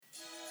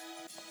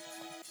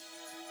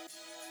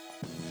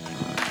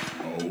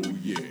Oh,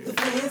 yeah. The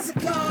fancy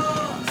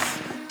cars,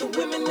 the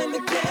women and the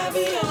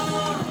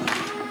caviar.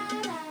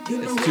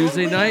 It's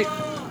Tuesday night.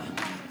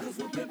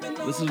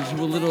 Listen to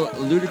a little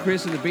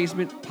Ludicrous in the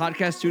Basement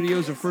podcast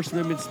studios of First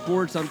Amendment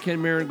Sports. I'm Ken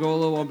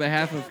Marangolo on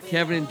behalf of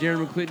Kevin and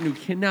Darren McClinton, who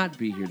cannot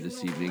be here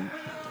this evening.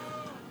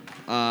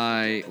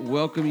 I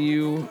welcome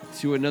you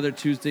to another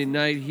Tuesday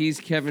night. He's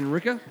Kevin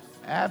Ricca.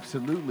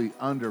 Absolutely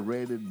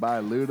underrated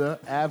by Luda.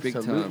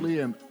 Absolutely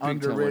an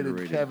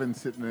underrated Kevin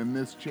sitting in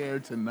this chair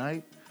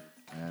tonight.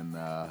 And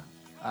I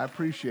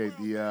appreciate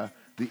the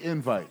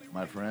invite,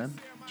 my friend.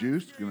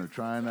 Juice, going to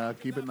try and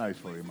keep it nice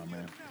for you, my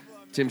man.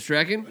 Tim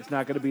Strachan. It's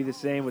not going to be the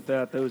same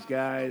without those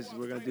guys.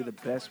 We're going to do the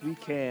best we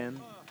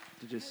can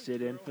to just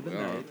sit in for the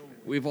night.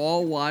 We've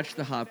all watched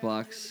the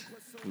HotBox.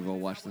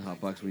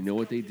 We know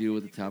what they do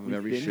at the top of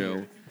every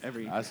show.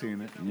 I've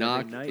seen it.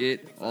 Knock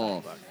it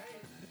off.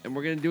 And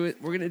we're gonna do it.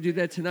 We're gonna do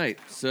that tonight.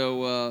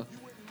 So,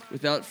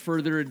 without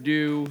further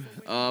ado,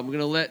 I'm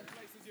gonna let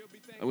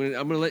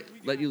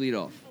you lead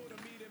off.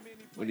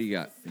 What do you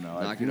got? You know,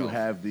 I do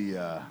have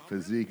the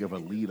physique of a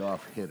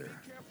leadoff hitter,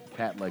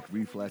 cat-like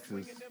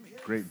reflexes,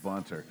 great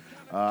bunter.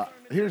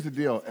 Here's the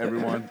deal,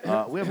 everyone.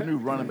 We have a new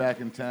running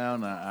back in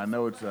town. I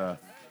know it's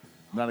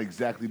not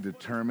exactly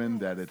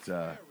determined that it's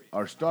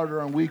our starter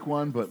on week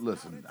one, but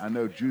listen, I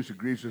know Juice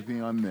agrees with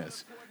me on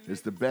this.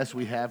 It's the best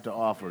we have to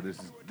offer.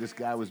 This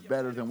guy was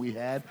better than we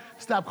had.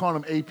 Stop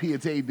calling him AP.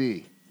 It's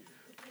AD.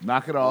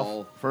 Knock it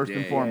off, first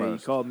and foremost. Yeah, you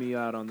called me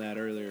out on that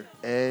earlier.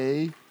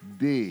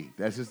 AD.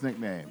 That's his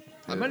nickname.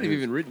 I might have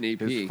even written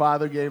AP. His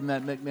father gave him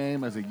that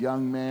nickname as a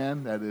young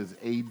man. That is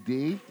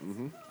AD,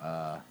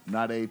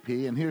 not AP.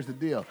 And here's the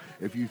deal.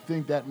 If you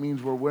think that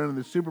means we're winning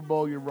the Super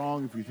Bowl, you're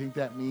wrong. If you think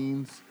that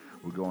means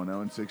we're going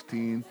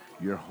 0-16,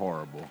 you're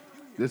horrible.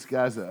 This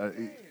guy's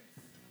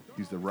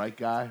he's the right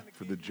guy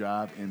for the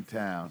job in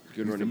town.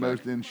 He's the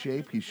most in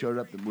shape. He showed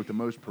up with the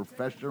most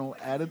professional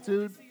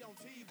attitude.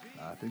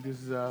 I think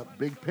this is a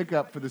big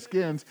pickup for the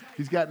Skins.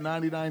 He's got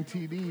 99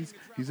 TDs.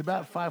 He's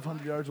about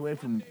 500 yards away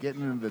from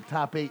getting into the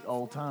top 8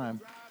 all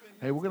time.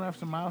 Hey, we're going to have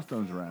some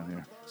milestones around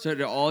here. So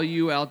to all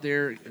you out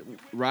there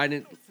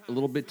riding it a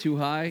little bit too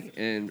high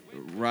and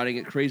riding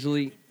it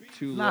crazily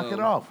too low. Knock it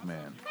off,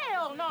 man.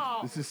 Hell no.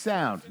 This is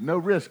sound. No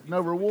risk,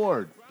 no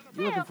reward.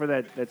 You're looking for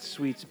that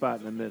sweet spot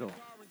in the middle.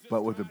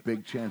 But with a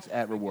big chance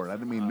at reward. I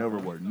didn't mean no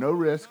reward. No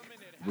risk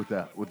with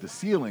the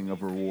ceiling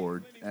of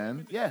reward.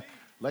 And, yeah,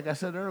 like I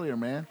said earlier,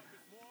 man,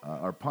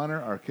 our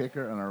punter, our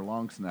kicker, and our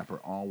long snapper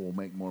all will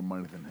make more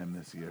money than him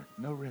this year.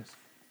 No risk.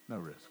 No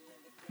risk.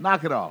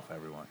 Knock it off,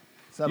 everyone.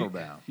 Settle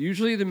down.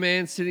 Usually the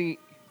man sitting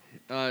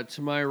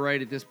to my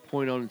right at this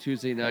point on a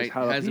Tuesday night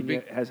has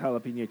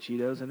jalapeno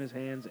Cheetos in his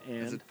hands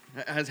and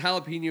has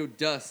jalapeno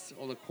dust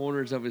on the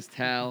corners of his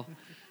towel.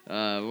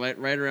 Right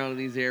around in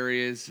these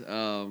areas,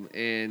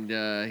 and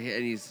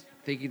he's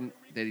thinking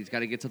that he's got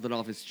to get something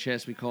off his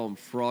chest. We call him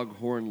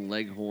Froghorn,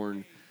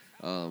 Leghorn,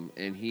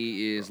 and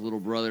he is little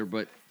brother.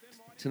 But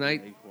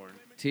tonight, Leghorn.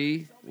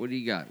 T, what do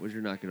you got? What's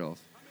your knock it off?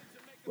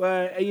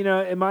 Well, you know,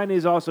 and mine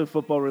is also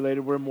football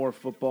related. We're more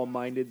football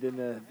minded than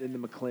the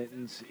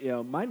McClintons. You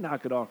know, my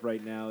knock it off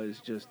right now is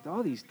just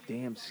all these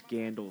damn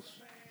scandals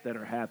that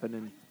are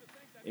happening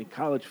in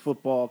college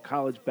football,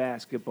 college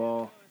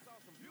basketball.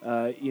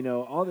 You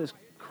know, all this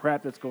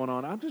crap that's going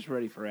on. I'm just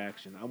ready for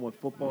action. I want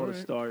football to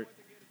start.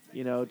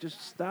 You know,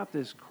 just stop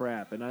this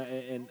crap.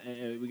 And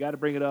we got to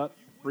bring it up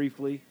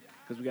briefly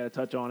because we got to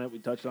touch on it. We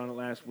touched on it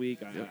last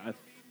week. I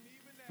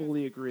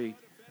fully agree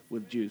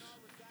with Juice.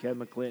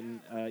 Kevin McClinton,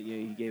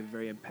 he gave a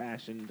very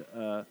impassioned,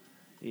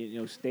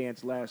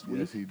 stance last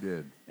week. Yes, he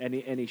did. And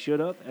he should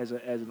have as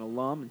an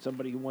alum and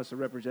somebody who wants to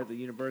represent the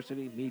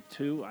university. Me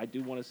too. I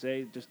do want to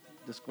say, just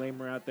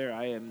disclaimer out there,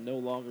 I am no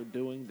longer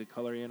doing the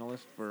color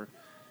analyst for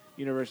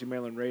University of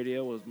Maryland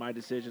Radio. It was my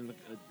decision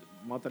a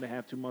month and a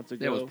half, 2 months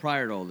ago. That was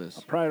prior to all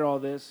this. We're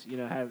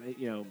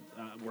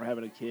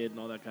having a kid and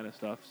all that kind of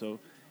stuff. So,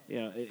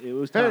 it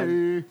was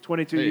time.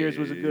 22 years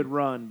was a good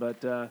run,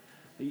 but I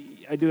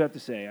do have to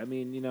say, I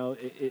mean,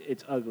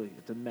 it's ugly.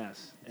 It's a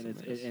mess. And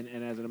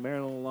and as an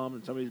Maryland alum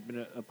and somebody who's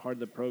been a part of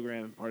the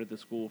program and part of the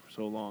school for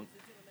so long,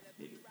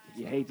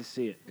 you hate to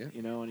see it,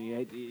 and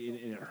and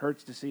it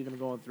hurts to see them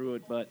going through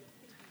it, but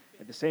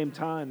at the same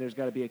time, there's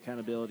got to be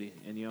accountability,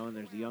 and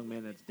there's the young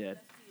man that's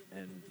dead,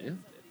 and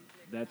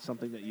that's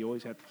something that you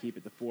always have to keep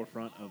at the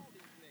forefront of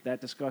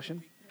that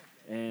discussion.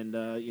 And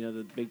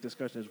the big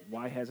discussion is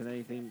why hasn't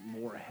anything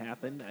more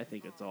happened? I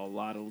think it's a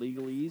lot of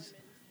legalese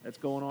that's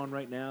going on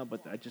right now,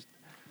 but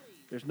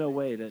there's no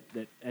way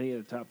that any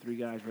of the top 3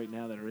 guys right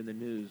now that are in the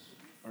news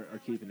are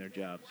keeping their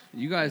jobs.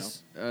 You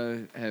guys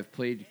have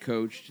played,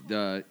 coached.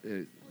 The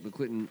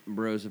McClinton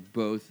Bros have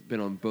both been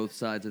on both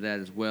sides of that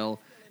as well.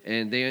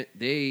 And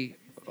they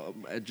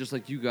just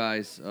like you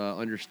guys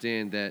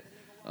understand that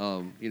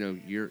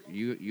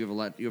you have a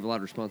lot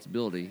of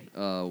responsibility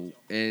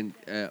and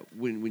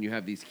when you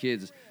have these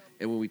kids,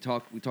 and when we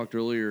talked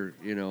earlier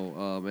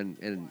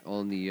and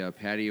on the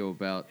patio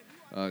about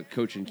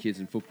coaching kids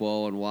in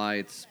football and why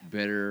it's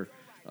better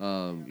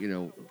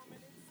to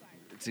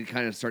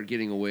kind of start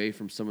getting away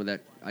from some of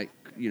that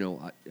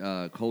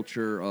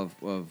culture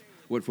of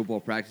what football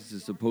practice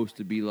is supposed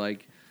to be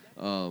like,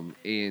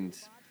 and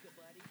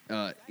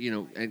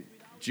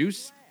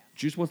Juice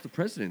wants the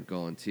president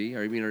gone. T.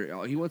 I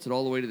mean, he wants it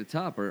all the way to the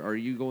top. Are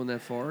you going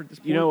that far at this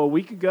point? A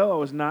week ago I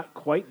was not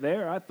quite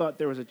there. I thought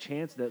there was a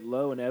chance that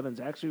Lowe and Evans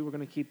actually were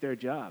going to keep their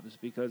jobs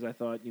because I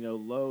thought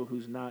Lowe,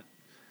 who's not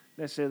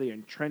necessarily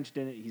entrenched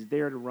in it, he's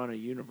there to run a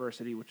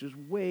university, which is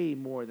way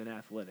more than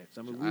athletics.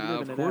 I mean, we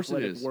live in an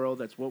athletic world.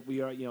 That's what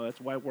we are.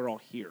 That's why we're all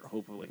here.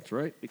 Hopefully, that's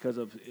right. Because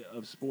of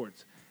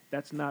sports.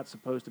 That's not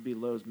supposed to be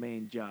Lowe's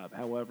main job.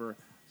 However,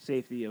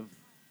 safety of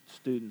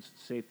students,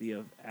 safety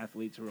of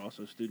athletes who are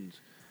also students,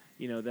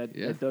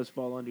 that does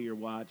fall under your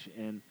watch.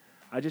 And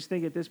I just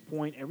think at this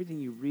point, everything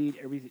you read,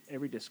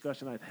 every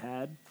discussion I've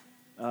had,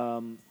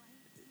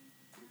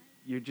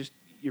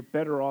 you're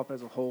better off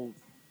as a whole,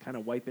 kind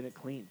of wiping it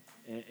clean,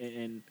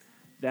 and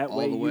that all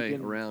way the you way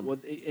can. around. Well,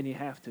 and you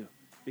have to,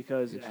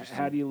 because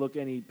how do you look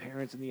any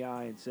parents in the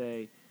eye and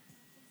say,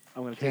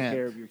 "I'm going to take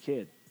care of your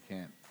kid"?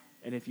 Can't.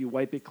 And if you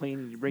wipe it clean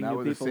and you bring Not new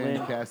with a people in,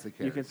 Sandcastle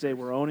you can say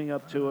we're owning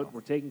up to it.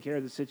 We're taking care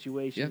of the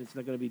situation. Yeah. It's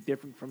not going to be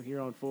different from here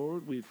on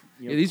forward. We've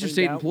these are cleaned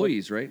state out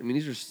employees, right? I mean,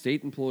 these are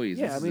state employees.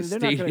 Yeah, this I mean, is a they're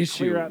not state going to issue.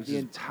 clear out This the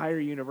is- entire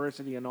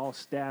university and all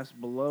staffs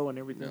below and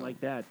everything No. like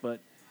that.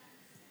 But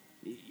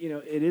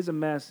it is a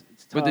mess.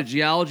 It's tough. But the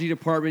geology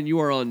department, you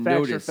are on facts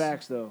notice. are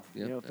facts, though.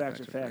 Yep, Facts are facts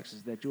are facts. facts.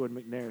 Is that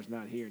Jordan McNair is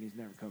not here and he's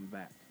never coming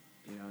back.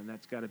 And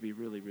that's got to be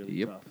really, really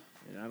Yep. tough.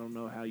 And I don't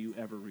know how you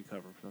ever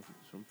recover from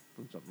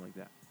something like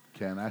that.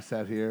 Ken, I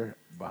sat here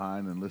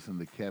behind and listened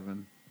to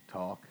Kevin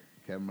talk.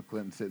 Kevin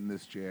McClinton sit in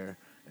this chair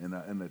in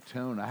a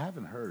tone I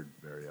haven't heard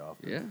very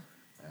often. Yeah.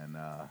 And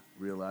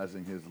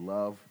realizing his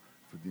love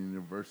for the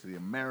University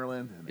of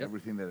Maryland and Yep.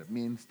 everything that it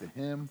means to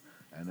him.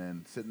 And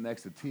then sitting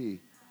next to T.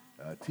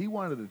 T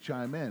wanted to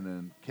chime in,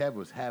 and Kev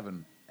was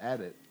having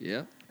at it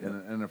Yeah.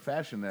 in a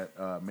fashion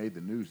that made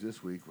the news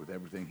this week with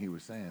everything he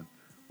was saying,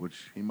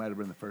 which he might have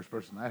been the first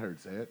person I heard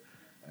say it.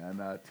 And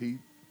T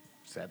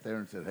sat there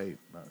and said, "Hey,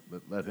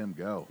 let him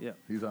go. Yeah.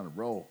 He's on a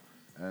roll."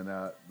 And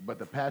but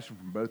the passion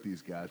from both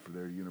these guys for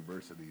their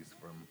universities,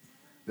 from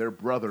their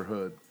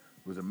brotherhood,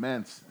 was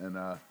immense. And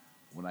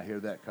when I hear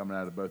that coming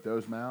out of both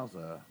those mouths,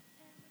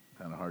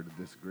 kind of hard to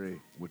disagree,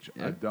 which I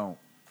Yeah. don't.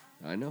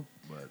 I know.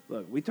 But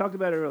Look, we talked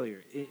about it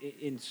earlier.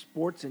 In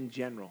sports in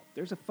general,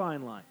 there's a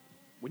fine line.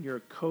 When you're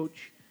a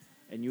coach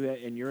and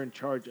you're in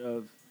charge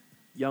of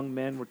young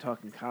men, we're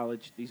talking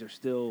college. These are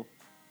still,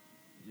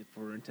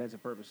 for intents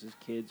and purposes,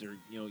 kids or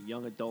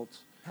young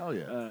adults. hell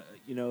yeah,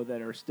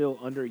 That are still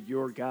under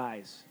your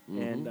guys.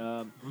 Mm-hmm.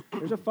 And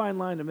there's a fine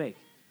line to make.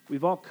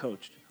 We've all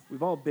coached.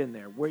 We've all been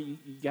there. Where you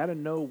got to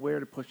know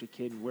where to push a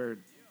kid and where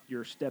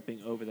you're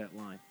stepping over that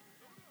line.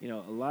 A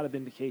lot of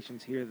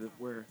indications here that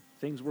where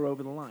things were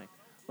over the line.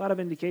 A lot of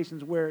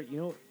indications where,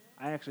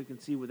 I actually can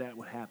see where that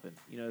would happen.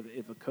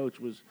 If a coach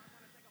was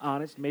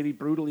honest, maybe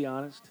brutally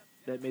honest,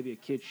 that maybe a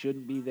kid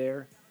shouldn't be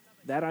there,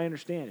 that I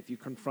understand. If you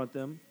confront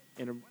them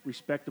in a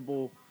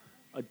respectable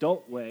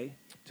adult way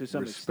to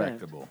some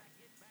respectable.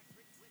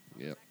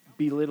 Yep. extent,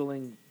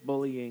 belittling,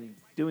 bullying,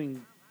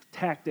 doing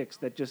tactics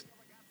that just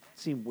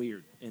seem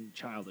weird and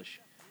childish,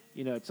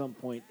 at some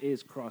point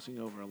is crossing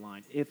over a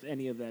line, if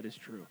any of that is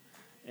true.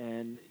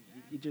 And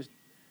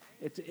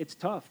it's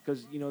tough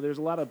because, there's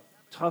a lot of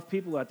tough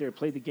people out there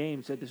played the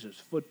game, said this is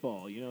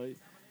football.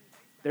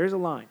 There's a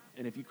line.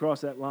 And if you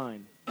cross that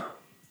line,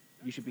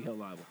 you should be held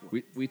liable for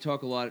it. We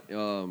talk a lot,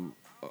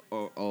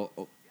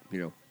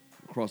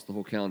 across the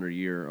whole calendar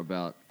year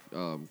about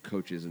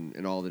coaches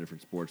and all the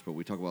different sports, but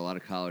we talk about a lot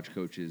of college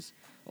coaches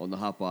on the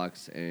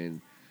HotBox,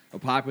 and a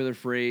popular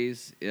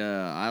phrase,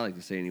 I like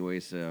to say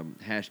anyways,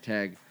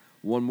 hashtag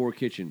one more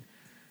kitchen.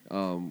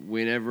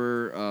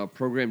 Whenever a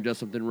program does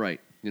something right,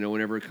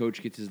 whenever a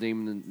coach gets his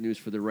name in the news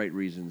for the right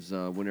reasons,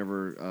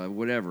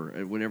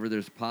 whenever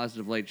there's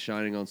positive light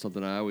shining on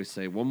something, I always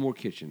say one more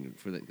kitchen.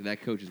 For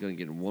that coach is going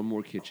to get one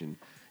more kitchen.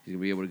 He's going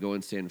to be able to go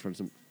and stand in front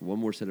of one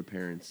more set of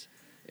parents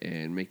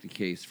and make the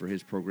case for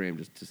his program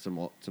just to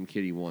some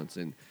kid he wants.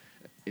 And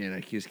I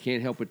just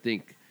can't help but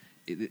think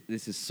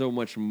this is so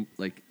much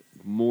like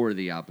more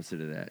the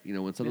opposite of that.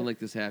 When something like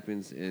this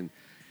happens, and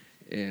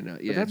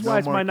But that's No why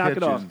it's more my knock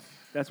it off. kitchens.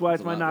 That's why it's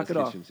It's a my lot knock less it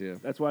off. kitchens, yeah.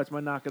 That's why it's my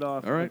knock it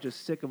off. All right. I'm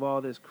just sick of all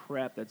this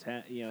crap that's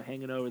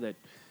hanging over that.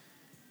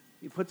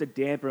 It puts a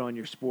damper on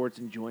your sports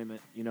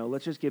enjoyment.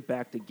 Let's just get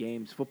back to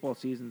games. Football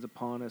season's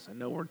upon us. I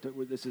know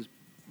this is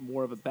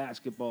more of a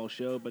basketball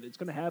show, but it's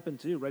going to happen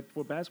too right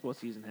before basketball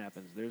season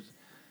happens.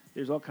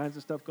 There's all kinds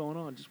of stuff going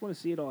on. Just want to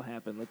see it all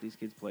happen. Let these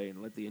kids play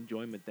and let the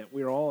enjoyment that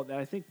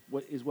I think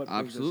what brings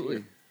absolutely.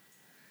 us here.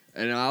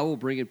 And I will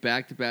bring it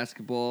back to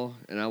basketball,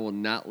 and I will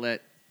not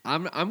let.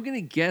 I'm going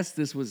to guess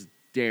this was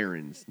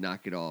Darren's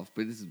knock it off,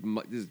 but this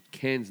is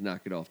Ken's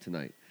knock it off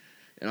tonight.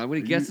 And I'm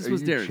going to guess this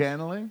was Darren.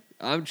 Channeling?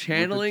 I'm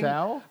channeling. With the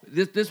towel?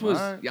 This was.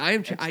 All right. I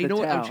am. It's I the know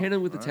what I'm towel.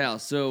 channeling with the All towel.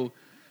 So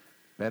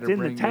Better It's in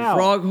the bring your- towel.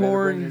 better bring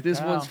Froghorn, your this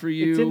towel. one's for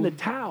you. It's in the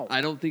towel. I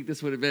don't think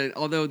this would have been.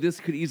 Although this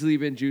could easily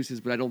have been Juice's,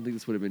 but I don't think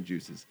this would have been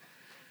Juice's.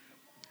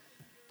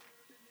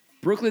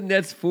 Brooklyn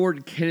Nets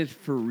forward Kenneth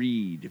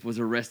Faried was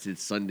arrested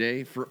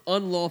Sunday for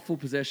unlawful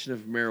possession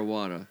of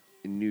marijuana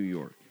in New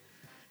York.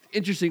 The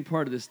interesting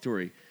part of this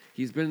story,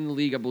 he's been in the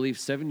league, I believe,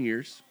 7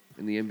 years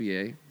in the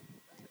NBA.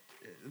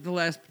 The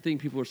last thing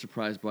people are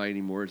surprised by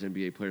anymore is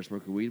NBA players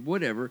smoking weed,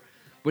 whatever.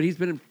 But he's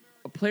been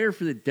a player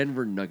for the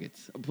Denver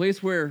Nuggets, a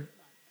place where...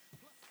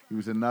 He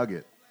was a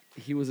Nugget.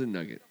 He was a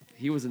Nugget.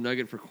 He was a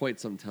Nugget for quite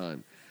some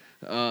time.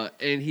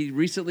 And he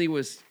recently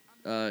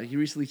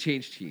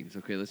changed teams.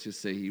 Okay, let's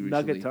just say he recently...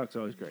 Nugget talk's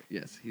always great.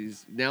 Yes,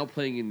 he's now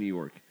playing in New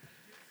York.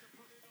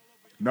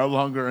 No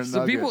longer a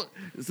Nugget.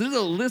 So there's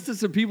a list of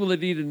some people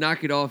that need to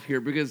knock it off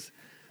here because,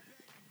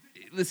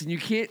 listen, you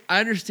can't... I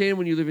understand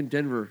when you live in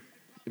Denver,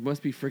 it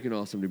must be freaking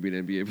awesome to be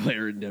an NBA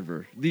player in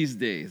Denver these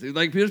days.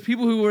 Like, there's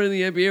people who were in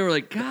the NBA who are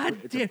like, God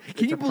damn,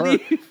 can you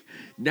believe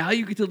now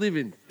you get to live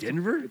in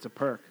Denver? It's a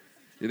perk.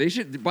 They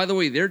should. By the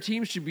way, their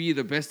team should be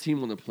the best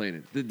team on the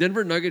planet. The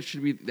Denver Nuggets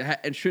should be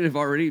and should have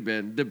already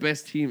been the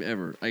best team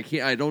ever.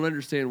 I don't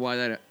understand why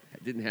that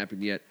didn't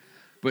happen yet.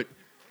 But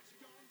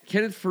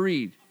Kenneth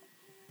Faried,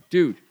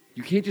 dude,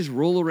 you can't just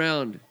roll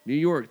around New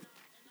York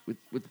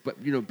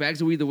with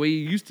bags of weed the way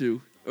you used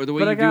to or the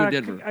way you do in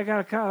Denver. I got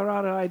a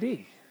Colorado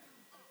ID.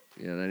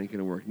 Yeah, that ain't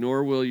gonna work.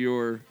 Nor will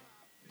your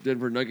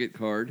Denver Nugget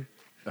card.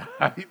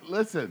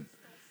 Listen.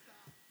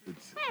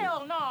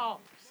 Hell no.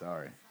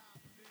 Sorry.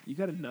 You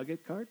got a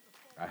Nugget card?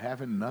 I have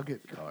a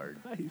Nugget card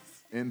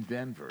Nice. in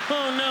Denver.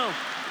 Oh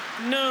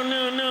no. No,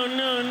 no, no,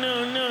 no,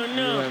 no, no, You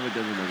no. don't have a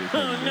Denver Nugget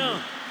card.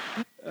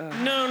 Oh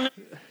no. No, no.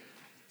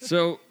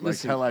 So Like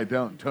listen, hell I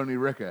don't. Tony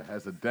Ricca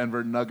has a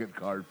Denver Nugget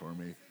card for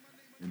me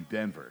in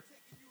Denver.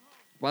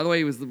 by the way,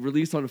 he was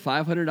released on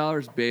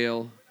 $500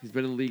 bail. He's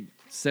been in the league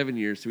 7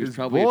 years, so he's His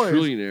probably a boys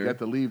trillionaire. got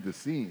to leave the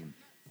scene.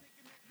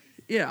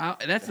 Yeah,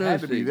 that's It another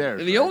had to be thing. theirs,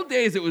 In the right? old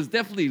days, it was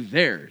definitely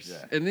theirs.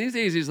 Yeah. And these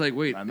days, he's like,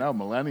 wait, I know,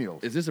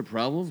 millennials. is this a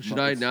problem? Should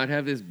I not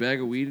have this bag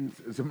of weed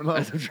Is it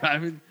as I'm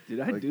driving?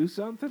 Did I do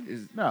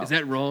something? No. Is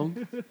that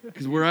wrong?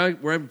 Because where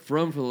I'm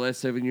from for the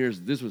last 7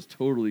 years, this was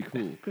totally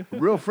cool.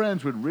 Real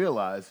friends would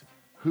realize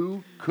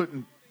who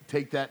couldn't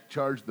take that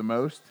charge the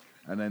most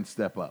and then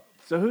step up.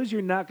 So who's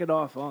your knock it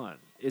off on?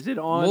 Is it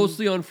on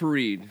Mostly on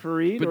Fareed.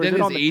 Fareed, But or then is it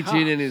his on the agent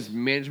cops? and his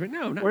management.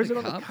 No, not or is the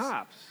it on cops. the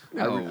cops?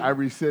 No. I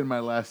rescind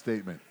my last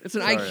statement. It's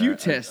an Sorry, IQ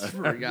test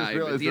for I a guy. But at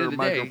realized the there end of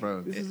were the day,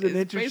 microphones. This is an it's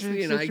interesting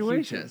basically an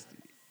situation. IQ test.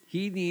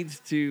 He needs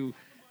to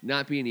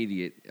not be an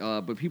idiot,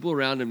 but people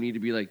around him need to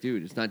be like,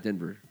 dude, it's not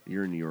Denver.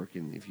 You're in New York,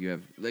 and if you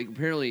have like,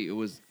 apparently it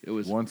was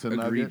Once a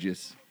nugget?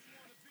 egregious.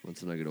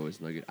 Once a nugget,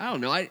 always a nugget. I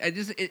don't know. I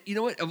just you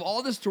know what? Of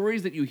all the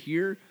stories that you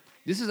hear,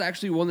 this is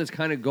actually one that's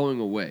kind of going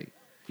away.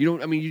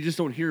 You just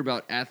don't hear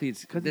about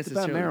athletes Because it's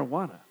about necessarily.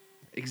 marijuana.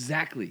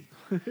 Exactly.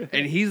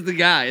 And he's the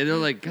guy. And they're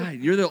like, God,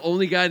 you're the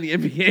only guy in the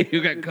NBA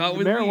who got caught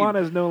with Marijuana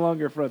weed. is no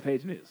longer front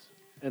page news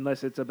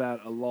unless it's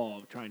about a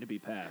law trying to be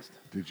passed.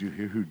 Did you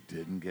hear who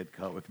didn't get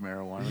caught with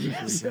marijuana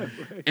this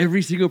weekend?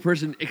 Every single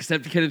person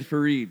except Kenneth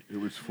Faried. It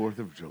was 4th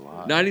of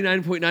July.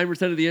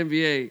 99.9% of the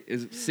NBA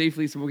is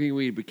safely smoking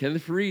weed, but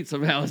Kenneth Faried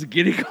somehow is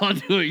getting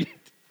caught doing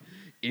it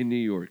in New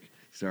York.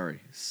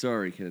 Sorry,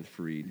 Kenneth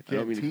Faried. I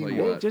don't mean to call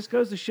you It out. just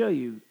goes to show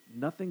you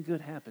nothing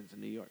good happens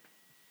in New York.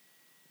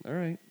 All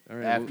right.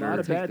 After A lot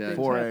of take bad that. things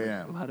 4 happen.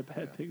 a.m.. A lot of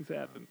bad things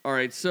happen. All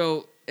right,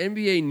 so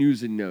NBA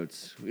news and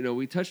notes.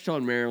 We touched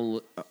on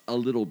Maryland a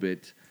little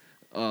bit.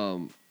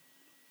 I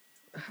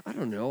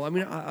don't know. I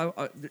mean,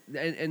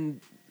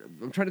 and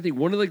I'm trying to think.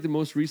 One of the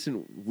most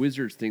recent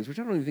Wizards things, which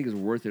I don't even think is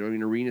worth it. I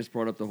mean, Arenas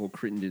brought up the whole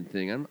Crittenden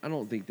thing. I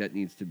don't think that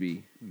needs to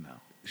be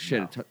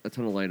shed a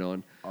ton of light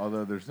on.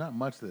 Although there's not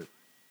much that,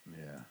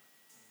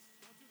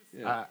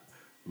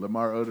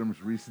 Lamar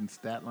Odom's recent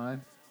stat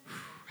line,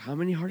 How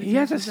many heart attacks? He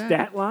has a is that?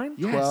 stat line?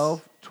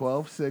 Yes.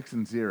 12, 6,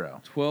 and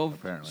 0. 12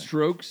 apparently.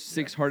 strokes,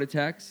 6 heart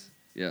attacks.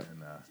 Yeah.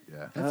 And,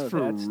 That's Oh, for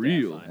that's stat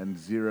real. line. and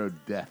 0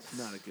 deaths.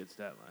 Not a good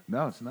stat line.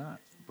 No, it's not.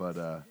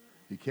 But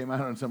he came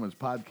out on someone's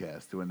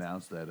podcast to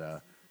announce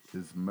that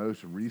his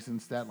most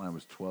recent stat line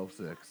was 12,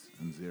 6,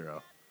 and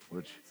 0,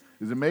 which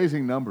is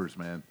amazing numbers,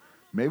 man.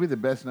 Maybe the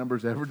best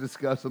numbers ever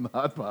discussed on the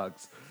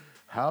HotBox.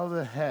 How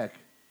the heck?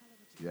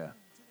 Yeah.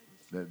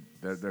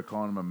 They're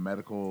calling him a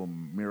medical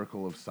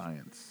miracle of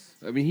science.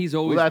 I mean, he's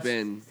always Well, that's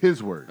been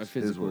his words. a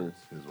physical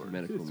His words.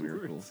 medical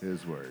miracle.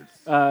 His words.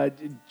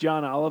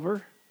 John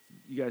Oliver.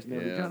 You guys know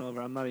who Yeah. John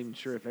Oliver. I'm not even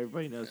sure if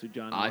everybody knows who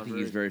John I Oliver think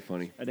is. he's very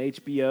funny. An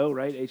HBO,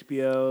 right?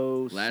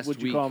 HBO. Last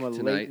would you call him a week,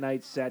 tonight. late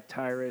night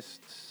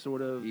satirist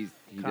sort of He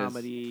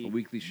comedy? does a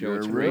weekly show. You're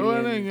It's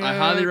ruining great. it. I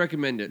highly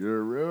recommend it.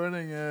 You're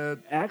ruining it.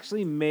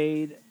 Actually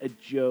made a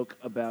joke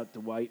about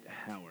Dwight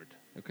Howard.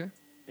 Okay.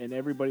 And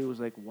everybody was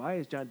like, why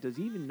is John, does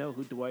he even know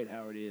who Dwight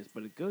Howard is?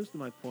 But it goes to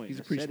my point. He's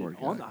a I pretty said it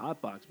smart on guy. the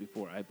Hotbox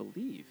before, I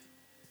believe.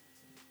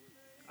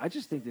 I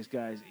just think this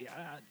guy's,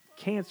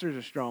 cancer is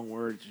a strong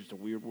word. It's just a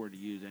weird word to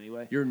use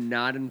anyway. You're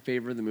not in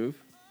favor of the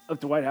move? Of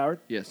Dwight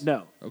Howard? Yes.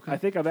 No. Okay. I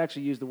think I've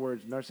actually used the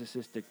words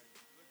narcissistic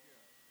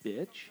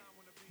bitch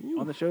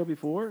on the show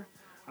before.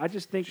 I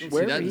just think See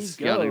wherever that in he the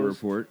scouting goes,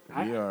 report.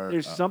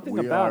 there's something we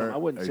about are him. I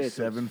wouldn't say a it's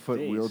his 7-foot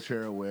face.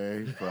 wheelchair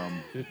away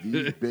from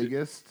the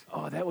biggest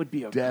Oh, that would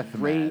be a death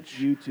great match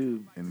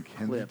YouTube in clip.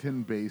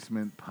 Kensington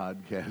basement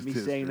podcast Me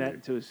history. saying that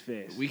into his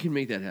face. We can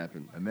make that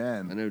happen. And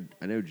then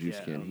I know Juice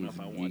Yeah, I can. don't know He's if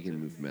I he want can to.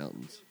 move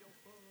mountains.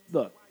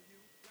 Look,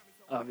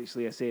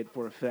 obviously I say it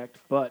for effect,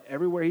 but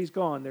everywhere he's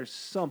gone, there's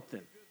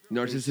something.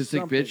 Narcissistic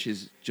something. bitch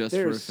is just for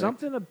There's effect.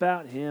 something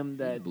about him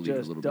that believe it a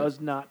just little does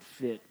not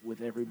fit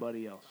with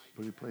everybody else.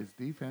 but he plays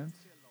defense.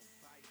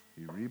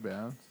 He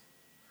rebounds.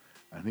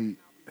 And he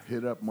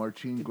hit up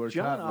Marcin Gortat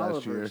John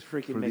last year Oliver's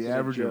freaking for making the a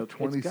average of joke. It's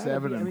gotta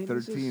 27 be- I and mean,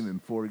 this 13 is- in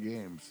 4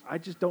 games. I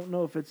just don't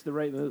know if it's the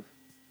right move.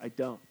 I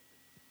don't.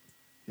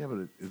 Yeah,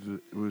 but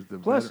it was the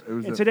Plus, better, it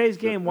was in the- today's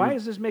the- game, it why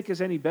was- does this make us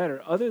any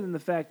better? Other than the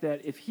fact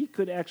that if he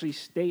could actually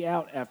stay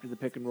out after the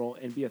pick and roll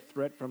and be a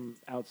threat from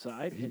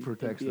outside, he and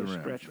protects be the a rim?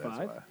 stretch That's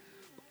five, why.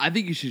 I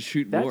think you should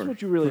shoot that's more.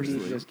 what you really need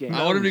personally. in this game.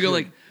 I want him to go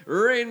like In today's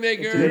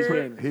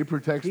Rainmaker. game, He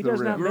protects he the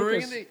does not rim.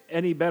 make us Bring it.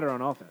 any better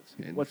on offense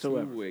And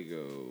whatsoever.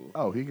 Fuego.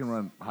 Oh, he can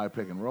run high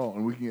pick and roll,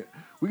 and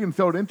we can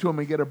throw it into him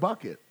and get a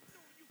bucket.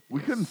 We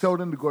couldn't throw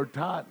it into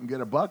Gortat and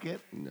get a bucket.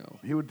 No.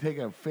 He would take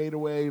a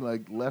fadeaway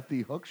like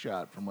lefty hook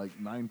shot from like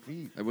 9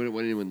 feet. I wouldn't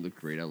want anyone to look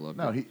great. I love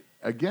No, it. he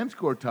against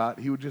Gortat,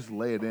 he would just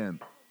lay it in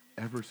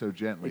ever so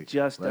gently. It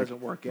just doesn't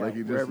work out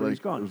he just, wherever he's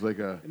like, gone. It was like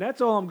a And that's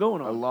all I'm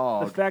going on. a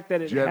log the fact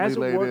that it gently hasn't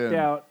laid worked in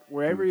out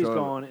wherever to he's the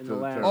gone in to the the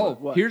last. tournament.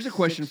 Oh, what, here's a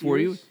question 6 for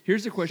you. years?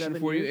 Here's a question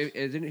 7 for you.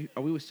 years?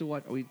 Are we still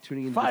watching? Are we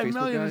tuning in? $5 to Facebook,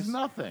 million guys? is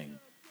nothing.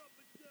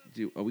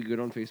 Are we good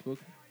on Facebook?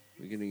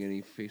 Are we getting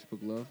any Facebook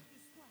love?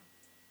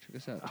 Check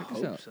us out. I Check us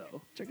hope out.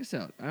 so. Check us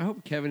out. I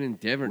hope Kevin and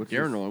Darren What's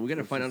are this- on. We got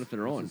to what's find this- out if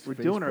they're on. what's We're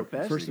this doing our Facebook?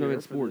 best. First here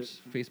Amendment for the-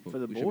 Sports Facebook. for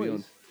the We should be on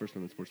boys. First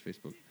Amendment Sports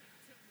Facebook.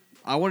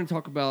 I want to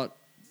talk about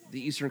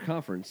the Eastern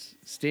Conference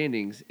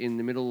standings in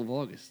the middle of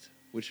August,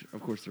 which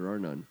of course there are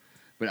none.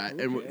 But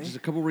and Okay. just a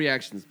couple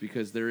reactions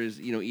because there is,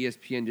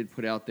 ESPN did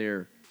put out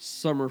their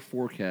summer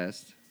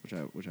forecast,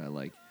 which I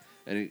like,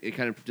 and it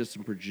kind of does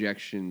some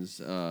projections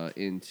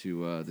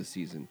into the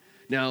season.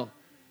 Now,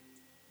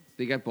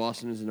 they got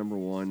Boston as the number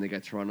 1, they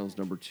got Toronto as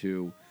number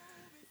 2.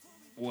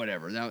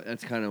 Whatever.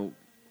 That's kind of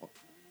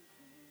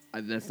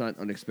that's not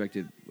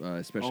unexpected,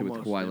 especially Almost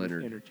with Kawhi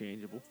Leonard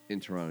interchangeable. in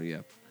Toronto.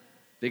 Yeah,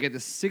 they got the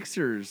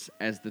Sixers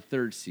as the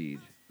 3rd seed,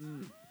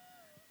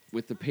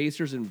 with the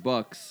Pacers and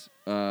Bucks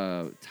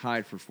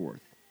tied for 4th.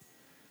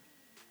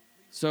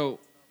 So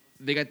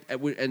they got,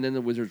 and then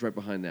the Wizards right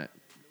behind that.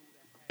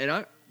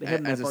 And They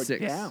have them as that a far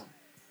 6. down.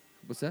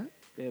 What's that?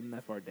 They have them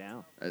that far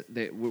down.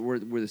 We're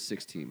the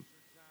 6th team.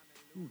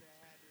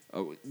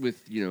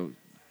 With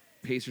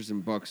Pacers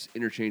and Bucks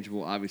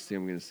interchangeable. Obviously,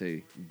 I'm going to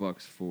say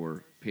Bucks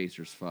 4,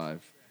 Pacers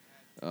 5,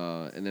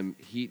 and then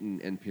Heat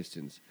and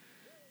Pistons.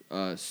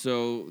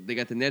 So they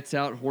got the Nets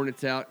out,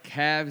 Hornets out,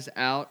 Cavs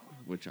out,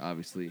 which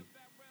obviously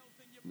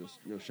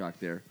no shock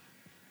there.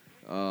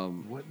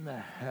 What in the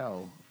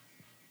hell?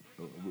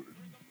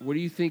 What do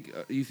you think?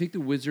 You think the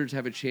Wizards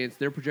have a chance?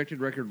 Their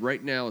projected record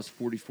right now is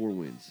 44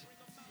 wins.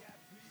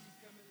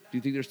 Do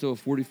you think they're still a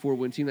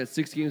 44-win team? That's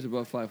 6 games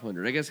above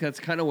 500. I guess that's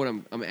kind of what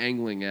I'm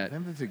angling I at.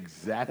 think that's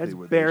exactly That's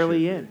what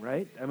barely they should in,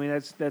 right? I mean,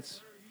 that's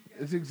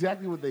It's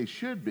exactly what they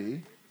should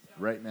be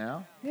right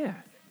now yeah.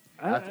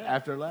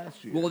 after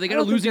last year. Well, they I got a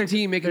don't think losing they're-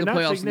 team making the they're not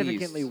playoffs in the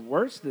significantly East.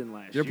 worse than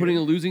last They're year. putting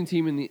a losing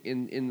team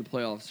in the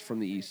playoffs from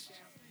the East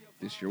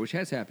this year, which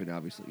has happened,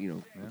 obviously,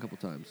 a couple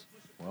times.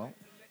 Well,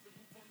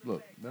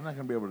 look, they're not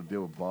going to be able to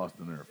deal with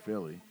Boston or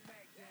Philly,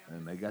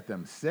 and they got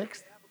them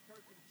 6th.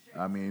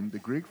 I mean, the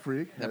Greek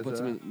Freak That has puts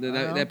a- them I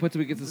know, that puts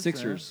them against the just saying.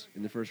 Sixers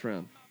in the first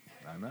round.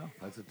 I know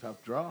that's a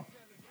tough draw.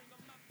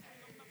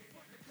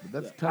 But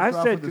that's a tough I've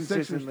draw said for the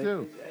Sixers consistently,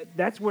 too.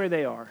 that's where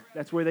they are.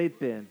 That's where they've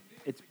been.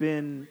 It's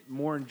been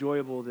more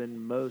enjoyable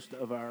than most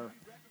of our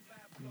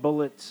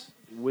Bullets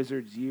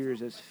Wizards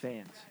years as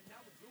fans.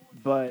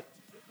 But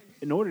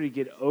in order to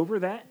get over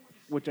that,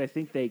 which I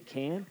think they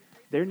can,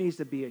 there needs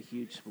to be a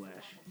huge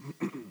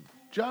splash.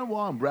 John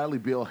Wall and Bradley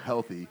Beal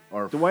healthy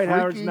are Dwight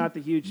Howard's freaking not the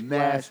huge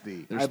splash.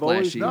 nasty. They're I've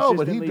always splashy. No,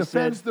 but he consistently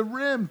defends said the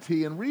rim,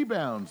 T, and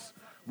rebounds.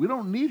 We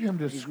don't need him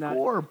to He's not-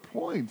 score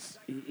points.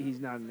 he's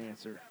not an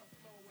answer.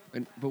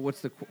 But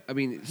what's the? I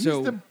mean, He's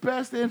so the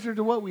best answer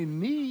to what we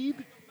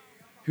need.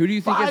 who do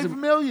you think has $5 a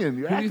million.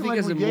 You're who do you acting think like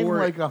has we a gave him more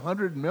like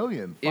 $100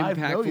 million. $5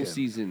 impactful million.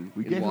 season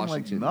We in gave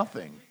Washington? him like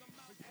nothing.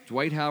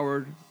 Dwight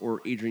Howard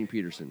or Adrian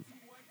Peterson?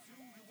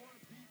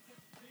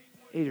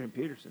 Adrian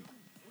Peterson.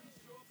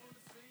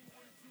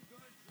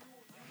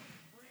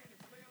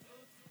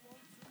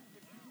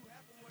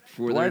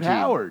 For their Dwight team?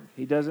 Howard.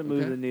 He doesn't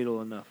move Okay. the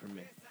needle enough for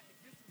me.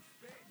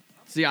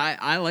 See,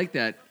 I like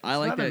that. I It's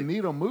like not that. a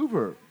needle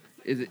mover.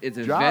 It's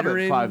a Job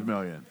veteran. at $5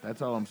 million.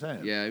 That's all I'm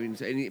saying. Yeah, I mean,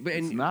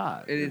 It's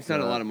not. And it's not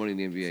a lot of money in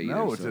the NBA.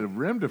 No, either, it's so. a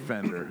rim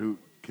defender who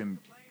can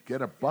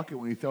get a bucket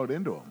when you throw it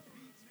into him.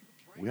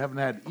 We haven't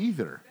had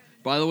either.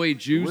 By the way,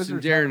 Juice and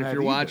Wizards Darren, haven't if had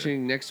you're either.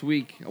 watching next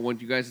week, I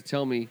want you guys to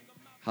tell me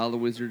how the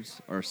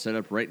Wizards are set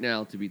up right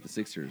now to beat the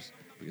Sixers.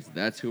 because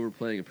that's who we're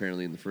playing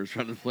apparently in the first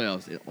round of the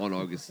playoffs on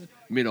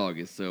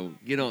mid-August. So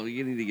you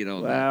need to get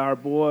on that. Our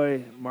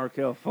boy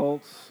Markel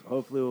Fultz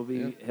hopefully will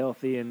be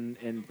healthy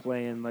and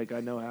playing like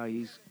I know how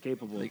he's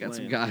capable. They of got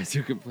playing. some guys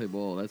who can play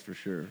ball, that's for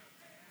sure.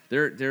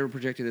 They're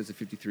projected as a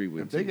 53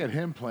 win. If they get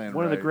him playing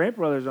One right, of the Grant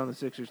brothers on the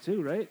Sixers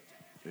too, right?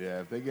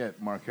 yeah, if they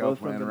get Markel Both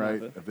from playing right,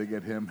 Tampa. if they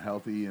get him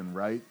healthy and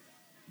right,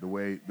 the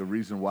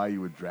reason why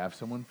you would draft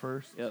someone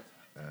first, Yep.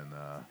 and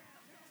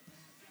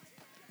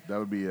that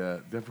would be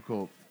a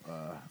difficult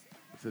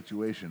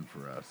situation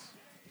for us.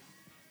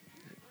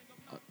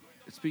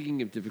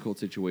 Speaking of difficult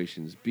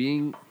situations,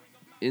 being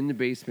in the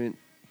basement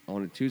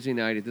on a Tuesday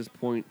night at this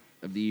point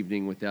of the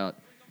evening without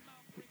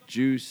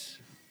Juice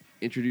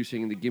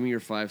introducing the Give Me Your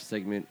 5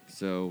 segment.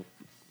 So,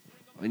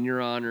 in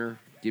your honor,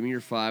 Give Me Your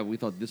 5. We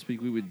thought this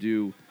week we would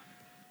do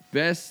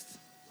best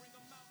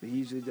But he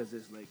usually does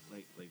this like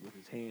with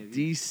his hands.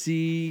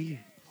 DC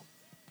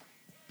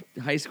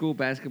high school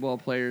basketball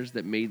players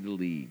that made the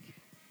league.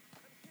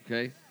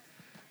 Okay?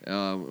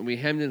 We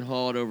hemmed and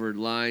hawed over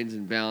lines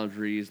and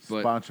boundaries,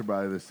 but Sponsored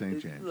by the St.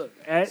 James. Look,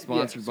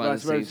 sponsored by the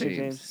St.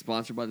 James.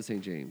 Sponsored by the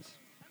St. James.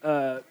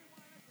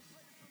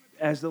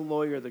 As the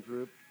lawyer of the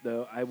group,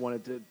 though, I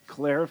wanted to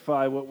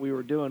clarify what we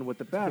were doing with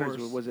the boundaries.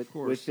 course, Was of it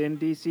course. within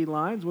DC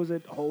lines? Was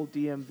it whole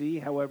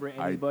DMV? However,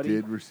 anybody. I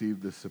did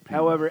receive the subpoena.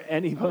 However, I was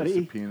anybody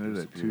subpoenaed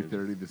at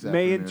 2:30 this afternoon.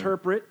 may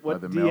interpret by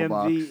what the DMV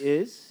mailbox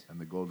is. and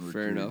the Golden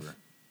Fair Retriever. enough.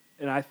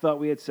 And I thought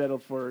we had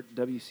settled for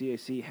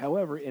WCAC.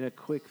 However, in a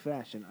quick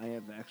fashion, I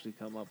have actually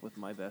come up with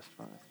my best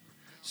 5.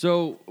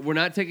 So we're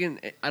not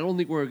taking. I don't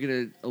think we're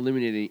going to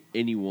eliminate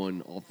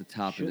anyone off the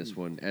top in this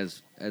one,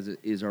 as it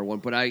is our one.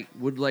 But I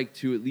would like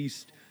to at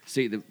least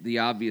say the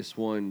obvious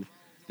one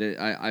that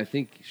I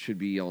think should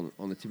be on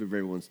the tip of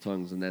everyone's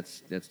tongues, and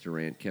that's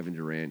Durant, Kevin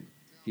Durant.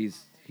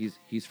 He's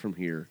from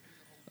here.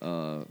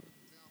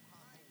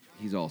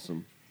 He's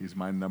awesome. He's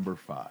my number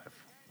 5.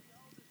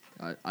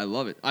 I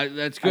love it.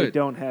 That's good. I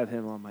don't have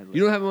him on my list.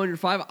 You don't have him on your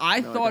 5? I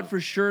No, I thought don't.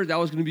 for sure that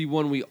was going to be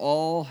one we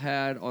all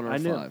had on our I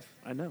know. 5.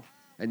 I know.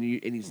 And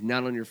he's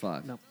not on your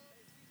 5. No.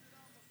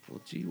 Well,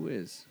 gee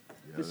whiz.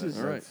 Yeah, This that's-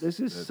 is all right. this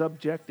is that's-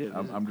 subjective.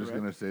 I'm just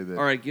going to say that.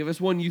 All right, give us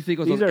one you think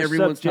was These on are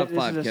everyone's top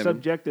 5, This is a Kevin.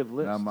 subjective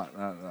list.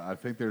 I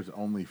think there's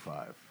only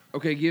 5.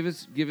 Okay, give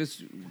us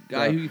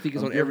guy Yeah, who you think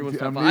is I'm on giving everyone's to-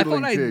 top I'm 5. I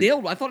thought I needling to-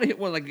 nailed. I thought I hit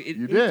one. Like You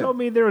You did. told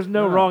me there was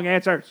no No. wrong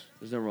answers.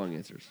 there's no wrong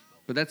answers,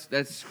 but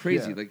that's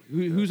crazy. Yeah. Like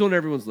who's on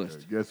everyone's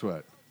list? Guess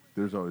what?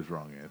 There's always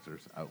wrong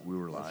answers. We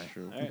were lying.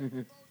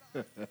 True.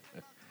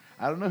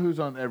 I don't know who's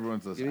on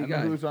everyone's list. Give I me a know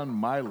guy. who's on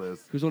my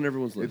list. Who's on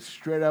everyone's It's list?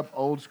 straight up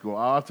old school.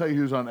 I'll tell you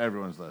who's on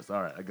everyone's list.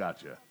 All right, I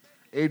got you.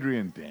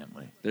 Adrian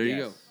Dantley There you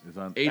Yes. go. is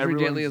on Adrian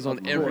Dantley is on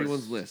list.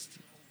 everyone's list.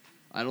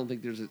 I don't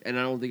think and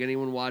I don't think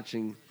anyone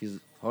watching. He's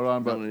Hold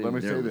on, but not on let me any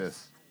of say their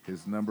this.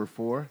 His number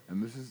 4,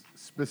 and this is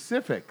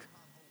specific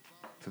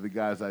to the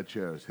guys I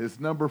chose. His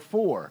number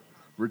 4,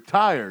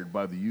 retired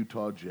by the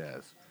Utah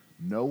Jazz.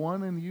 No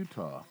one in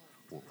Utah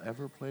will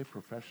ever play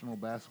professional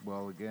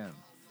basketball again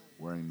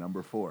wearing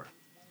number 4.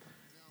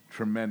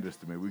 Tremendous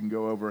to me. We can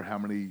go over how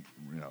many,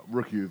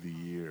 rookie of the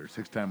year,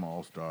 6-time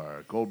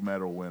All-Star, gold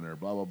medal winner,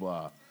 blah, blah,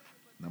 blah.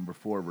 Number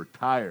 4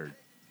 retired.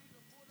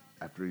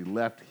 After he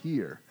left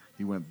here,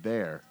 he went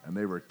there, and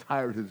they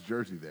retired his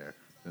jersey there.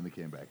 Then they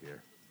came back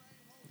here.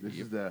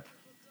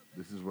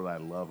 This is what I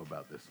love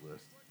about this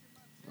list.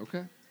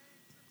 okay.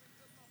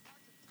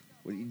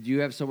 Do you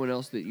have someone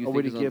else that you Are think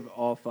we to is on? give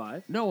all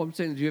 5? No, I'm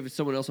saying, do you have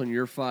someone else on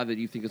your 5 that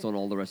you think is on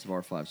all the rest of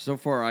our 5? So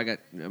far, I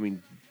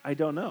mean, I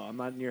don't know. I'm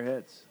not in your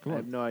heads. Come I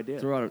on. have no idea.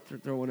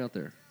 throw one out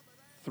there.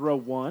 Throw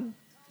one?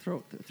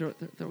 Throw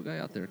a guy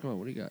out there. Come on,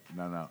 what do you got?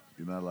 No,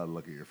 you're not allowed to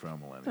look at your phone,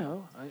 Millennium.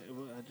 No. I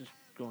just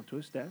go into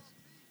his stats.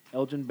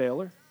 Elgin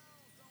Baylor.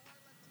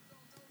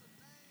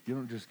 You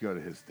don't just go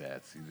to his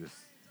stats.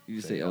 You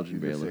just say Elgin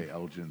Baylor. Say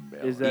Elgin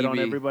Baylor. Is that on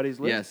EB. everybody's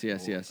list?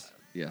 Yes.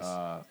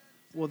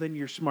 Well, then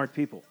you're smart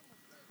people.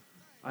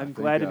 I'm think,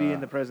 glad to be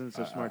in the presence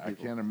of smart I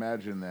people. can't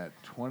imagine that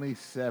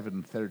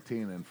 27,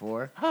 13, and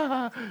 4.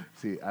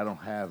 See, I don't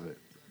have it,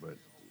 but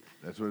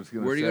that's what it's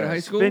going to say. Where do you go to high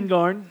school?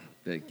 Spingarn.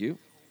 Thank you.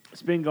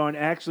 Spingarn.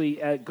 Actually,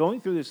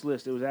 going through this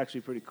list, it was actually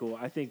pretty cool.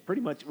 I think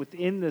pretty much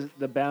within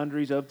the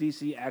boundaries of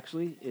DC,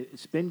 actually,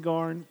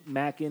 Spingarn,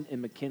 Mackin,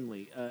 and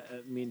McKinley. I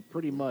mean,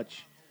 pretty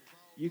much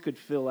you could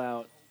fill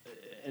out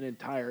an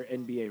entire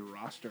NBA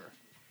roster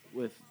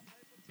with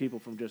people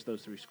from just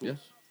those 3 schools.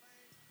 Yeah.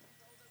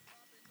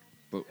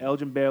 But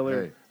Elgin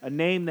Baylor, Hey. a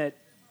name that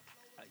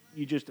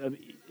you just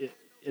it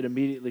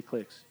immediately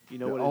clicks. You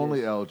know The what only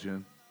it is.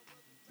 Elgin,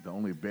 the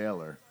only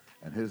Baylor,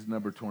 and his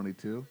number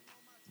 22,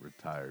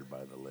 retired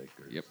by the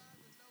Lakers. Yep.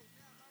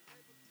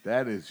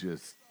 That is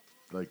just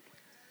like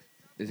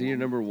Is he your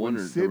number 1 when or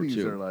number cities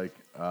 2? are like,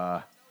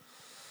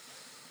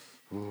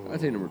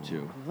 I'd say number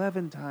 2.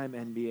 11-time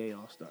NBA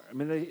All-Star. I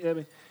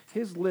mean,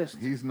 his list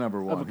he's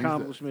number 1. of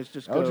accomplishments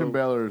just Elgin go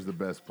Baylor is the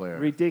best player.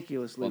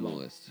 ridiculously On the long.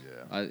 list.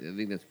 Yeah. I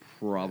think that's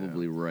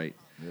probably right.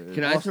 Yeah.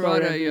 Can I throw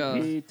All-Star out a?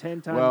 MVP,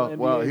 10-time NBA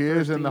Well, he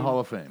is first in the team. Hall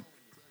of Fame,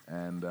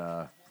 and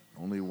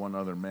only one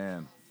other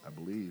man, I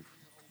believe,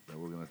 that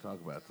we're going to talk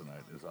about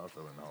tonight is also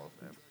in the Hall of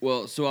Fame.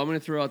 Well, so I'm going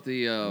to throw out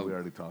the We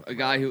already talked a about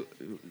guy it.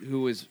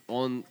 who was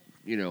on,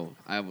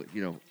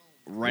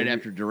 right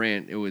after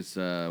Durant, it was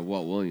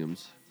Walt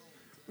Williams.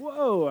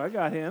 Whoa, I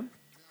got him.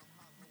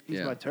 He's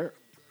Yeah. my Terp.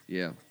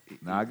 Yeah,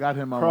 Now I got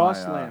him on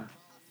Crossland.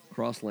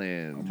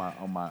 Crossland.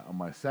 on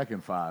my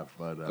second five,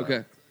 but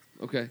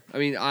Okay. I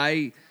mean,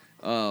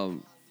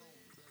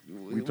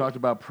 we talked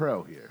about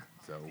pro here,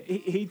 so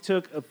He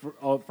took, for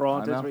all I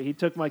intents, know. he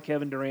took my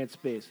Kevin Durant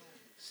space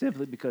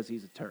simply because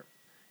he's a Terp.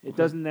 It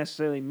doesn't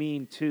necessarily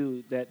mean,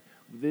 too, that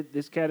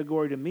this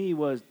category to me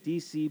was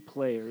DC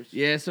players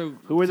Yeah, so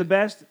who were the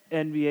best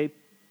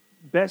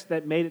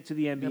that made it to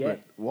the NBA. yeah, but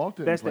Walt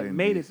didn't Best play that in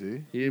made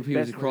DC. he was a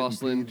best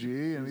Crossland.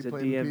 PG, and He's he a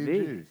played in DMV.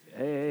 PG.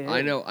 Hey.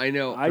 I know. I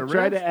tried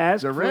Durant's- to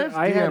ask Durant's for.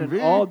 I had an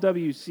DMV. all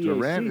WCAC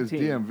Durant is team.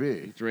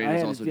 DMV. Durant I is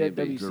had also a DMV.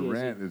 WCAC.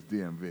 Durant is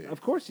DMV.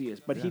 Of course he is,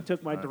 but he Yeah.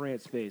 took my All right.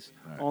 Durant space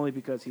All right. only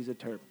because he's a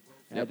Terp.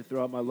 I Yep. had to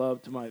throw out my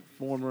love to my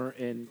former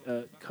and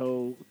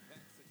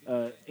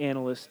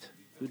co-analyst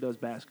who does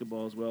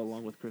basketball as well,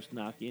 along with Chris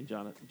Nocky and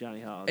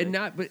Johnny Holiday.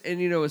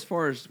 And as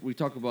far as we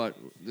talk about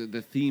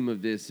the theme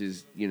of this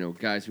is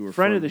guys who are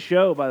friend from, of the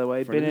show, by the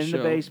way, friend been of in the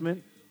the show.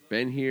 basement.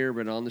 been here,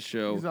 been on the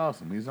show. He's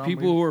awesome. He's on.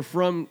 People who are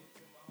from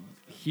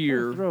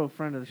here, Throw a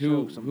friend of the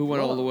who show some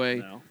went all the love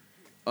way.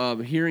 now.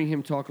 Hearing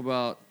him talk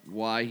about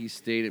why he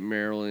stayed at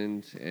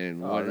Maryland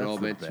and what it that's all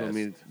the meant to him. I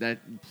mean, best.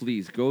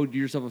 please go do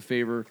yourself a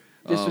favor.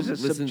 This was a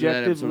listen to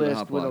that subjective episode of the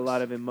list with a HotBox.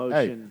 lot of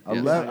emotion. Hey,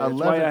 Yes. That's why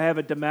 11 I have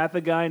a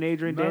DeMatha guy in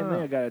Adrian No, Danley.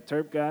 no. I got a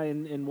Terp guy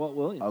in Walt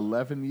Williams.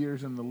 11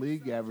 years in the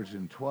league,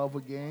 averaging 12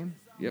 a game.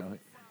 Yep.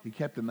 He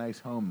kept a nice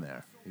home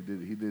there. He did.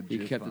 He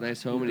just kept a fine.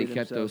 nice home and he did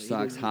kept himself- those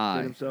socks did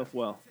high. himself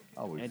well.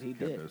 Always and he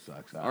kept did. those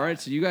socks high. All right,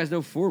 so you guys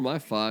know 4 of my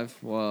 5.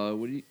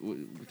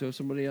 Throw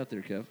somebody out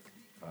there, Kev.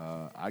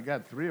 I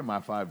got 3 of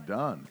my 5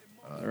 done.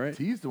 All right.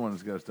 T's the one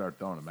that's got to start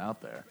throwing them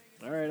out there.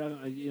 All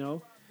right,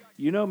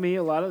 you know me.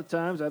 A lot of the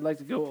times, I'd like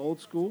to go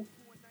old school.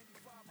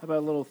 How about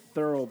a little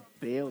Thurl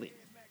Bailey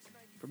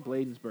from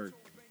Bladensburg?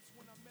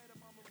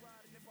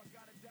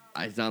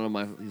 He's not on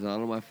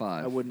my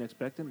 5. I wouldn't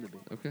expect him to be.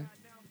 Okay.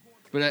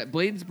 But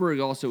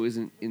Bladensburg also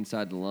isn't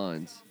inside the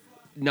lines.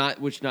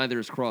 Which neither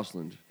is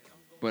Crossland.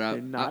 But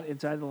They're not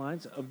inside the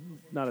lines of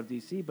not of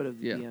DC, but of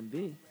the Yeah.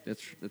 DMV.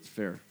 That's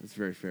fair. That's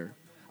very fair.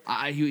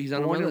 He's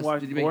on my in list.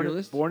 Did you make your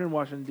list? Born in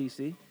Washington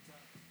D.C.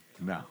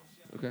 No.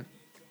 Okay.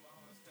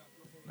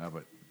 No,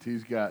 but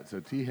T's got, so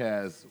T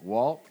has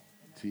Walt,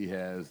 T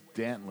has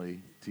Dantley,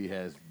 T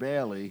has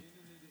Bailey,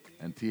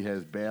 and T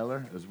has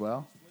Baylor as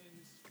well.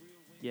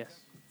 Yes.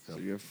 So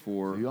you have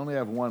 4. You only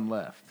have 1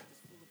 left.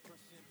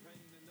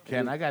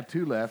 Ken, I got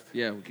 2 left,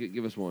 Yeah,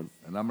 give us one.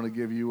 and I'm going to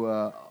give you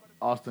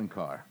Austin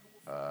Carr.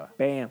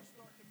 Bam.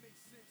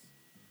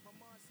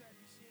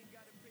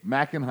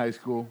 Mackin High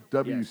School,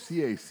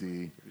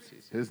 WCAC.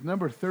 His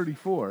number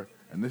 34,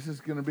 and this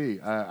is going to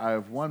be, I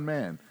have one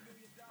man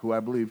who I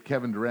believe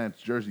Kevin Durant's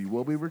jersey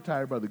will be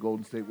retired by the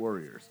Golden State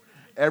Warriors.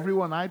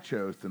 Everyone I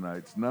chose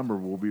tonight's number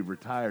will be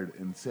retired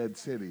in said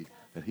city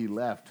that he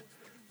left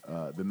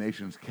the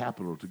nation's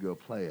capital to go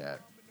play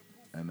at.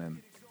 And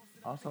then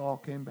also all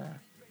came back,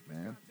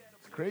 man.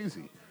 It's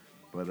crazy.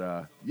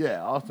 But,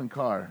 yeah, Austin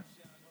Carr,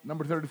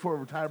 number 34,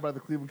 retired by the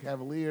Cleveland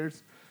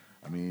Cavaliers.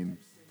 I mean,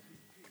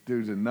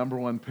 dude's a number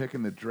 1 pick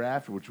in the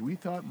draft, which we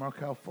thought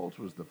Markelle Fultz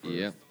was the first.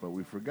 Yep. But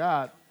we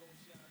forgot.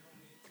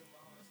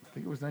 I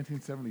think it was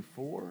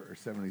 1974 or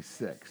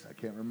 76. I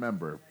can't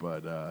remember,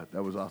 but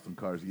that was Austin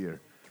Carr's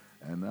year.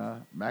 And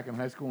Mackin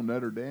High School,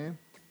 Notre Dame,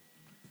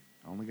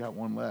 I only got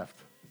 1 left.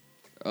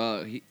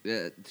 So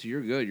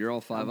you're good. You're all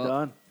 5 I'm up.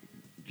 done.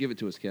 Give it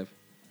to us, Kev.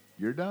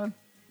 You're done?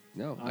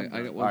 No, I'm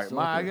I got All one right, still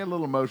I out get a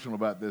little emotional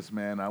about this,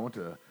 man.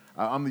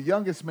 I'm the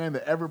youngest man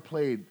that ever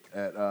played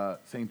at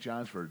St.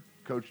 John's for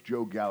Coach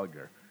Joe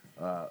Gallagher,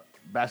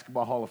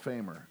 Basketball Hall of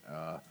Famer.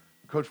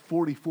 Coached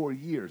 44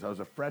 years. I was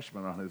a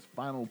freshman on his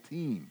final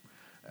team.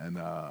 And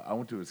I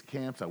went to his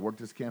camps. I worked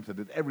his camps. I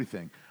did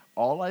everything.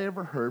 All I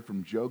ever heard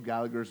from Joe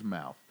Gallagher's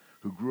mouth,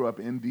 who grew up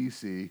in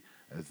D.C.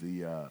 as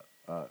the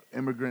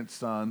immigrant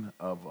son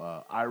of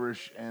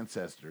Irish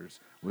ancestors,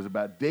 was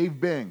about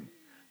Dave Bing.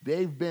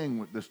 Dave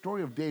Bing, the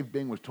story of Dave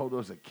Bing was told to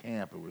us at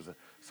camp. It was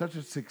such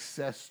a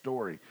success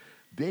story.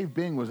 Dave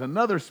Bing was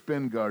another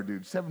spin guard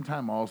dude,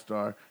 7-time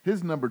All-Star.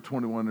 His number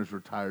 21 is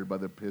retired by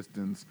the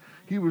Pistons.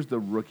 He was the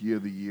Rookie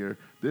of the Year.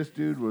 This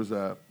dude was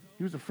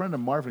he was a friend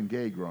of Marvin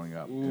Gaye growing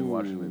up in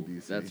Washington,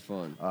 D.C. that's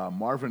fun.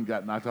 Marvin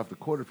got knocked off the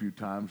court a few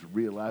times,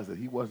 realized that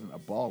he wasn't a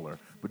baller,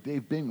 but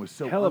Dave Bing was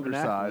so Hell of an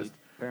undersized. athlete,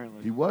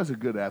 apparently. He was a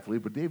good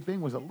athlete, but Dave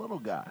Bing was a little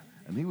guy,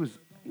 and he was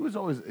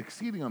always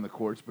exceeding on the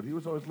courts, but he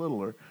was always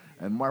littler.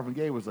 And Marvin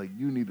Gaye was like,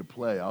 "You need to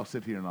play. I'll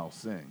sit here and I'll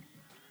sing."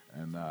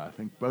 And I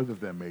think both of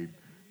them made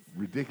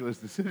ridiculous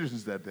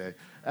decisions that day.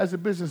 As a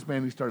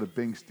businessman, he started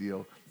Bing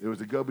Steel. It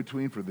was a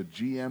go-between for the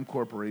GM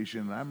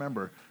Corporation. And I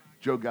remember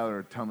Joe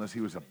Gallagher telling us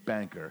he was a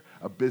banker,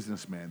 a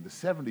businessman, the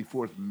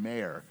 74th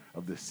mayor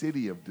of the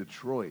city of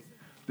Detroit.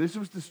 This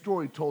was the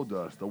story told to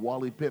us, the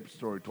Wally Pipp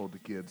story told to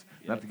kids,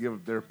 not to give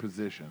up their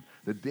position.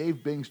 The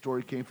Dave Bing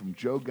story came from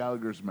Joe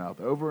Gallagher's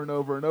mouth over and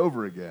over and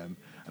over again,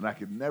 and I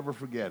could never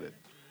forget it.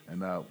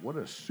 And what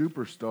a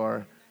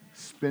superstar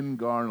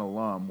Spingarn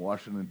alum,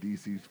 Washington,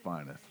 D.C.'s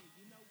finest.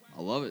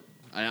 I love it.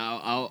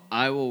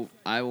 I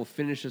will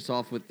finish this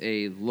off with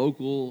a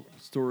local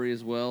story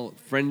as well.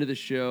 Friend of the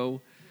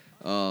show,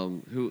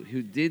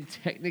 who did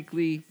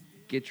technically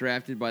get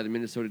drafted by the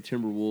Minnesota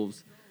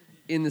Timberwolves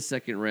in the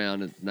second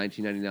round of the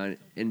 1999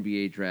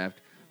 NBA draft.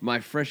 My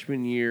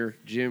freshman year,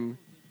 Jim,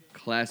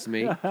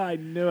 classmate. I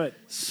knew it.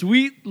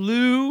 Sweet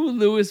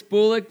Lewis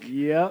Bullock.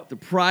 Yep. The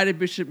pride of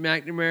Bishop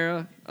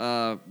McNamara.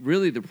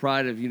 Really the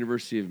pride of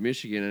University of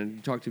Michigan. And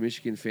you talk to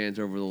Michigan fans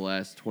over the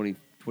last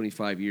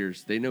 25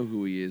 years. They know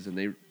who he is,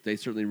 and they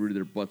certainly rooted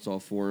their butts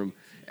off for him.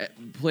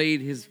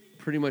 Played his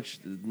pretty much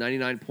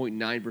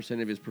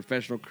 99.9% of his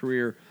professional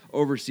career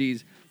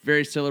overseas.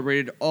 Very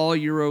celebrated. All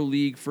Euro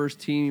League first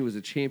team. He was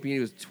a champion.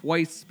 He was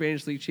twice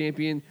Spanish League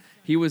champion.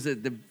 He was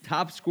the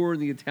top scorer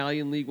in the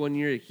Italian League one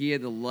year. He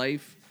had a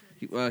life.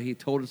 He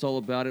told us all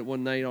about it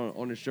one night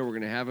on the show. We're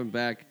going to have him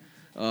back.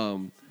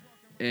 And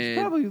He's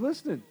probably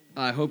listening.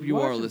 I hope you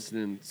are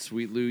listening,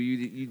 Sweet Lou.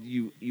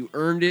 You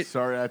earned it.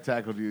 Sorry I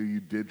tackled you. You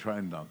did try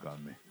and dunk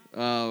on me.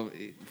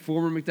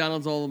 Former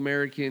McDonald's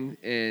All-American,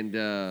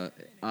 and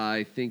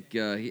I think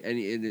and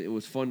it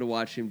was fun to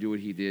watch him do what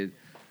he did.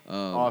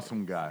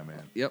 Awesome guy,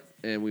 man. Yep,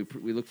 and we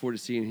look forward to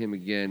seeing him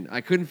again.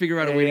 I couldn't figure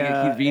out a way to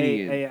get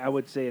convenient. I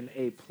would say an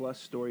A+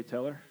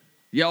 storyteller.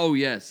 Yeah. Oh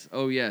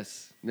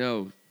yes.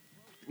 No.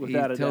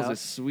 Without he a tells doubt.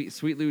 a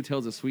sweet Lou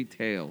tells a sweet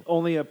tale.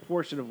 Only a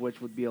portion of which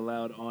would be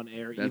allowed on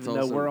air, That's even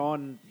though also- we're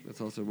on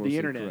That's also mostly the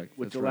internet, correct.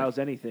 which That's allows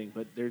anything.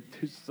 But there's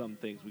some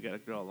things we got to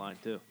draw a line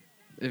too.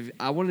 If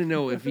I want to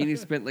know if Vini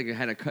spent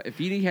if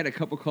Vini had a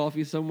cup of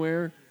coffee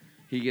somewhere,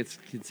 he gets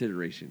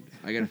consideration.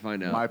 I got to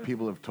find out. My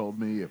people have told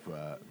me if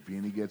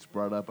Vini gets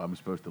brought up, I'm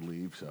supposed to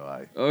leave. So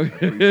I Oh.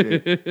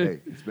 appreciate it. Hey,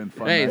 it's been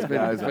fun. Hey, night,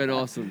 guys. it's been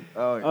awesome.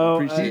 Oh,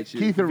 appreciate you.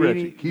 Keith or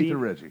Vini- Reggie. Keith or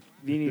Reggie.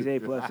 Vini's A+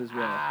 as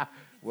well.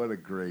 What a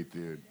great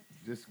dude.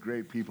 Just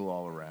great people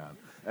all around.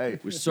 Hey,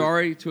 We're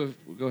sorry to have.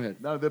 Go ahead.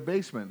 no, the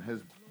basement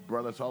has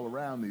brought us all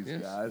around, these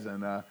Yes. guys.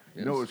 And you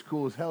Yes. know what's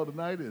cool as hell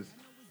tonight is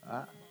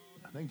I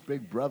think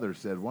Big Brother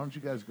said, why don't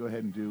you guys go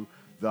ahead and do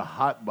the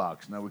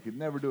HotBox? Now, we could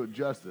never do it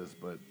justice,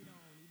 but,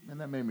 man,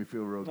 that made me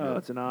feel real good. Oh,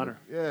 it's an honor.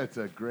 Yeah, it's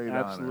a great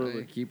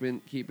Absolutely.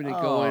 Keeping it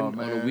Oh, going on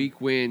man. a week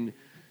win.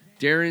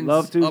 Darren's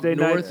Love Tuesday up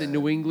north nights. in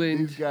New honor. England.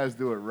 These guys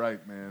do it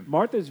right, man.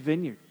 Martha's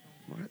Vineyard.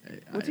 I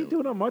What's he don't-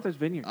 doing on Martha's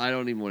Vineyard? I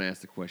don't even want to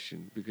ask the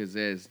question because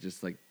it's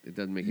just like it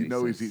doesn't make You any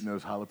know sense. he's eating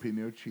those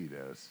jalapeno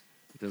Cheetos.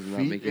 It does not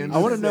feet make any in I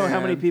want to sense. know how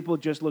many Sand. people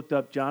just looked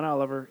up John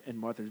Oliver and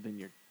Martha's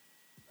Vineyard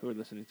who are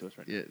listening to us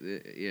right now.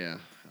 Yeah,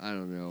 I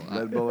don't know.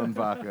 Red Bull and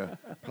vodka.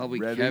 Probably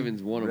ready,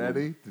 Kevin's one of them.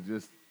 Ready to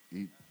just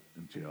eat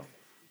and chill.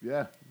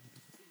 Yeah.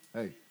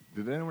 Hey,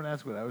 did anyone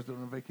ask what I was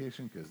doing on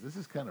vacation? Because this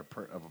is kind of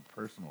of a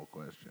personal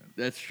question.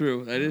 That's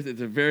true. That is.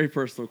 It's a very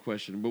personal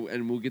question,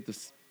 and we'll get the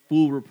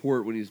full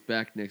report when he's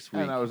back next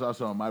week. And I was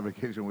also on my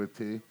vacation with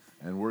T,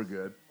 and we're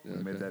good. Yeah,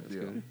 We made okay, that that's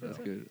deal. Good. That's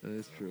good. That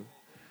is true.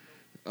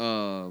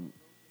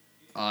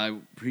 I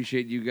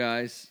appreciate you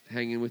guys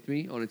hanging with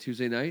me on a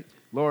Tuesday night.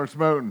 Lawrence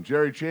Moten,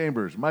 Jerry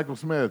Chambers, Michael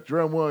Smith,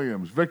 Jerome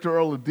Williams, Victor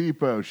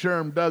Oladipo,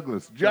 Sherm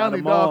Douglas, Johnny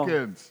them all.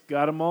 Dawkins.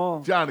 Got them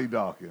all. Johnny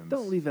Dawkins.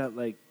 Don't leave out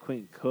like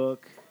Quinn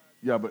Cook.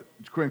 Yeah, but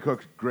Quinn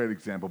Cook's a great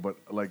example. But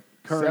like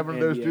Current 7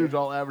 of those NBA. dudes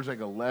all average like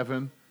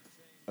 11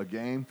 a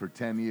game for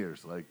 10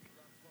 years. Like,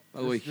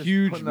 By the way, just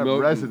huge putting up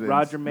Moten. residence.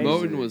 Roger Mason.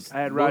 Moten was-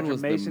 I had Moten Roger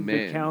was the Mason for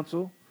man.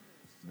 counsel.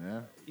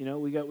 Yeah. You know,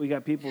 we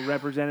got people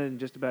represented in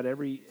just about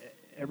every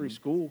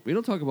school. We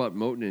don't talk about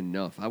Moten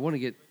enough. I want to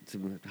get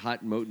some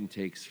hot Moten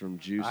takes from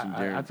Juice and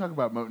Darren. I talk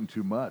about Moten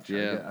too much.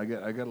 Yeah. I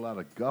get a lot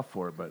of guff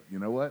for it, but you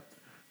know what?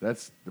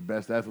 That's the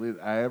best athlete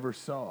I ever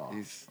saw.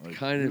 He's Like,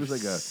 kind he of was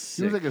like a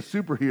sick. he was like a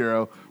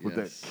superhero with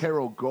Yes. the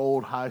Carol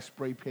Gold high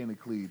spray painted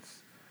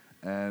cleats,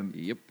 and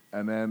Yep.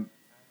 and then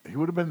he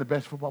would have been the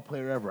best football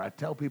player ever. I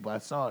tell people I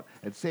saw it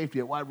at safety,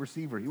 at wide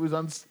receiver. He was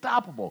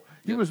unstoppable.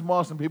 He Yep. was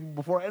mossing people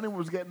before anyone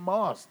was getting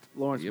mossed.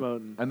 Lawrence Yep.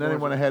 Moten. And then he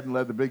Lawrence went ahead and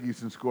led the Big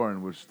East in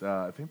scoring, which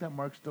I think that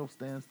mark still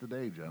stands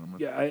today,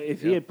 gentlemen. Yeah,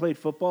 if he Yep. had played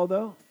football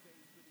though,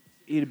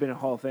 he'd have been a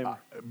Hall of Famer.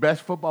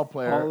 Best football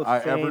player Hall of I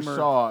ever Famer.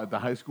 saw at the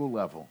high school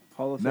level.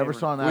 Hall of Never Famer.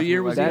 saw an What athlete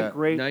year like was that. that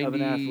great of an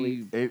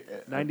 90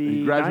 athlete.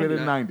 He graduated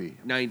in 90.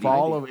 90.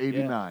 Fall 90. of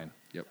 89.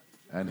 Yep.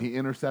 And he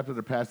intercepted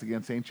a pass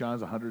against St.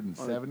 John's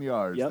 107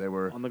 yards. Yep, They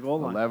were on the goal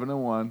line.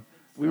 11-1.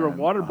 We were and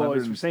water boys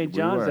 100 for St. we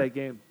John's were. that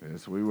game.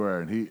 Yes, we were.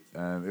 And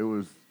it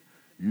was,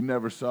 you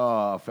never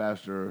saw a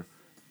faster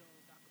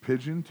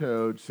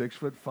pigeon-toed,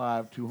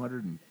 6'5",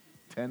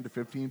 210 to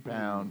 15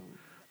 pound,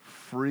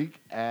 freak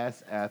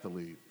ass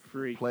athlete.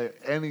 Freak. Play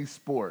any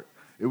sport.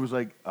 It was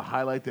like a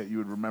highlight that you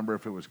would remember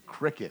if it was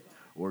cricket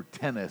or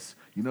tennis.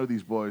 You know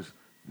these boys.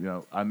 You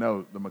know, I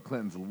know the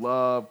McClintons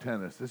love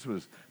tennis. This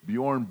was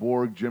Bjorn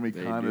Borg, Jimmy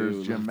They Connors,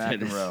 do Jim love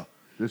tennis.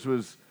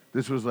 McEnroe.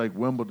 This was like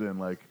Wimbledon.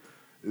 Like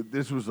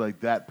this was like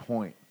that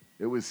point.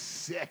 It was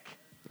sick.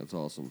 That's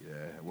awesome. Yeah,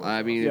 it was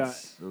I mean, Yeah.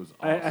 it's It was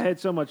I awesome. had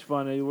so much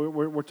fun.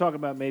 We're talking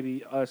about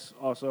maybe us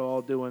also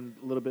all doing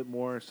a little bit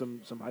more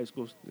some high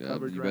school Yeah,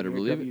 coverage you around better here,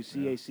 believe it.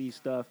 WCAC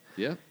stuff.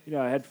 yeah. You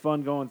know, I had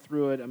fun going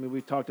through it. I mean,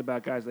 we talked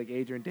about guys like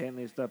Adrian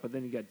Dantley and stuff, but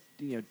then you got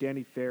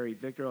Danny Ferry,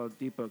 Victor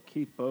Oladipo,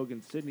 Keith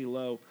Bogan, Sidney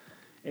Lowe,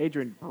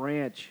 Adrian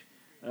Branch,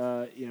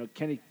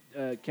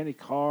 Kenny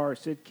Carr,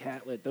 Sid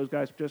Catlett. Those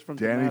guys just from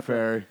Danny DeMatha.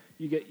 Ferry.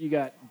 You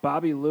got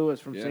Bobby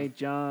Lewis from Yeah. St.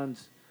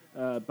 John's,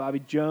 Bobby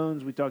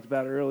Jones we talked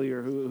about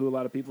earlier, who a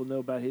lot of people know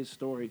about his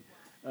story.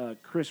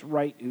 Chris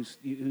Wright, who's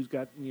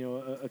got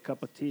a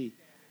cup of tea.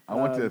 I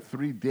went to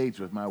 3 dates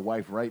with my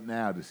wife right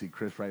now to see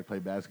Chris Wright play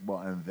basketball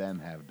and then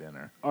have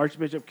dinner.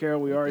 Archbishop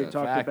Carroll, we already That's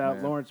talked fact, about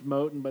man. Lawrence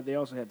Moten, but they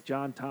also have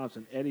John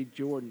Thompson, Eddie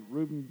Jordan,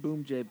 Ruben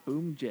Boom J,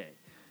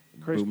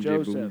 Chris Boom J,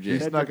 Joseph, Boom J. He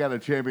Cedric, snuck out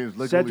of Champions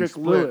League Cedric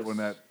split Lewis. when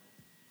that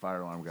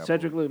fire alarm got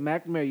Cedric pulled.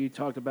 Lewis, McNamara. You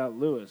talked about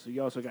Lewis.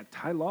 You also got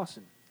Ty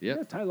Lawson. Yep.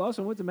 Yeah, Ty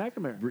Lawson went to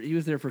McNamara. He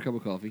was there for a cup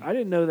of coffee. I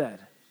didn't know that.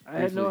 I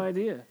had no Briefly.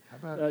 idea. How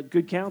about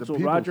Good the counsel,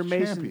 people's Roger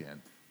Mason.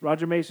 champion,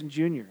 Roger Mason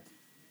Jr.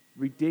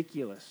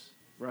 Ridiculous,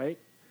 right?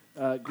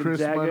 Chris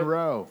Gonzaga,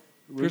 Monroe.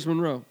 Chris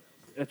Monroe.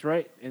 That's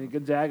right. And in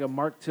Gonzaga,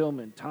 Mark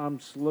Tillman, Tom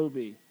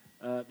Sloby,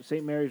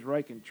 St. Mary's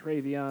Riken,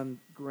 Travion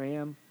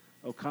Graham,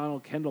 O'Connell,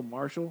 Kendall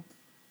Marshall,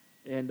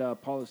 and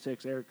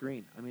Politics, Eric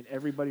Green. I mean,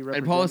 everybody And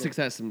represented. politics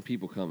has some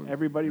people coming.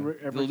 Everybody The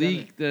represented.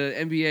 league, the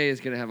NBA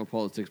is going to have a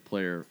politics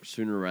player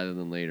sooner rather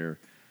than later.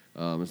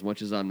 As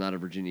much as I'm not a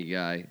Virginia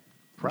guy,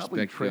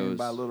 Probably respect trained goes.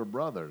 by a little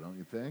brother, don't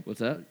you think?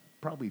 What's that?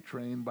 Probably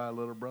trained by a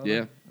little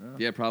brother.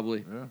 Yeah,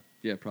 probably. Yeah.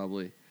 Yeah,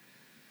 probably.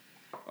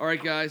 All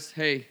right, guys.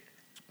 Hey,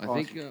 I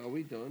Awesome. think are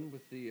we done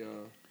with the?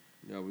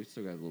 No, we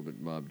still got a little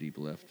bit Mob Deep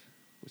left.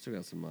 We still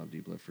got some Mob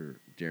Deep left for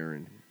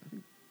Darren. I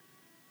think,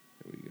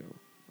 there we go.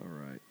 All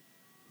right.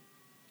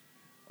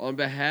 On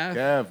behalf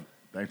Kev,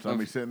 thanks for letting Of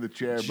me sit in the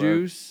chair, bud.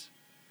 Juice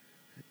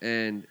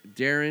and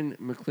Darren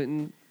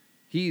McClinton,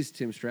 he's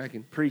Tim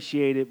Strachan.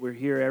 Appreciate it. We're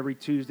here every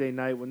Tuesday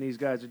night when these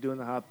guys are doing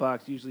the hot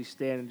box. Usually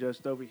standing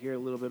just over here a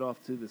little bit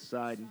off to the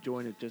side,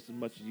 enjoying it just as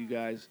much as you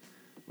guys.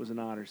 It was an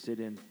honor to sit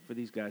in for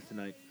these guys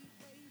tonight.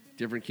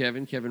 Different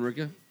Kevin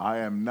Ricka. I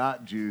am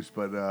not juice,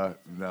 but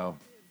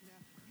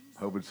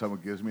hoping someone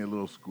gives me a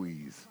little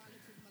squeeze.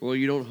 Well,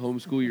 you don't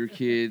homeschool your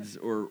kids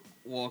or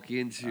walk I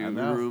into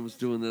know. rooms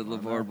doing the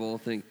LeVar Ball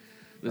thing.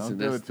 Listen,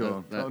 Don't do that's it to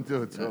him. Don't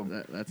do it to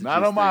him. That's a Not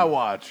juice on my thing.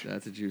 watch.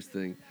 That's a juice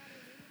thing.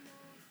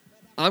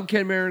 I'm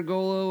Ken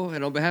Marangolo,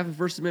 and on behalf of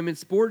First Amendment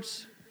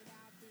Sports,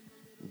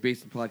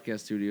 based in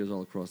podcast studios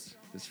all across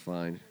this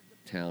fine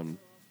town,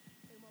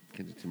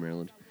 Kensington,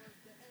 Maryland,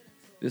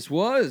 this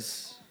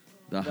was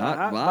the Hot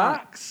Hot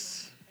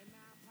Box.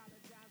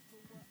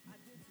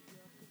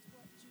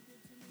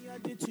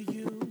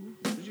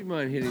 Would you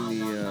mind hitting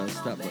the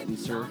stop button,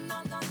 sir?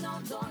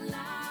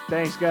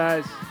 Thanks,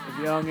 guys. If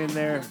you hung in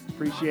there,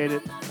 appreciate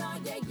it.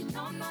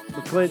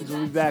 The Clintons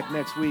will be back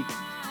next week.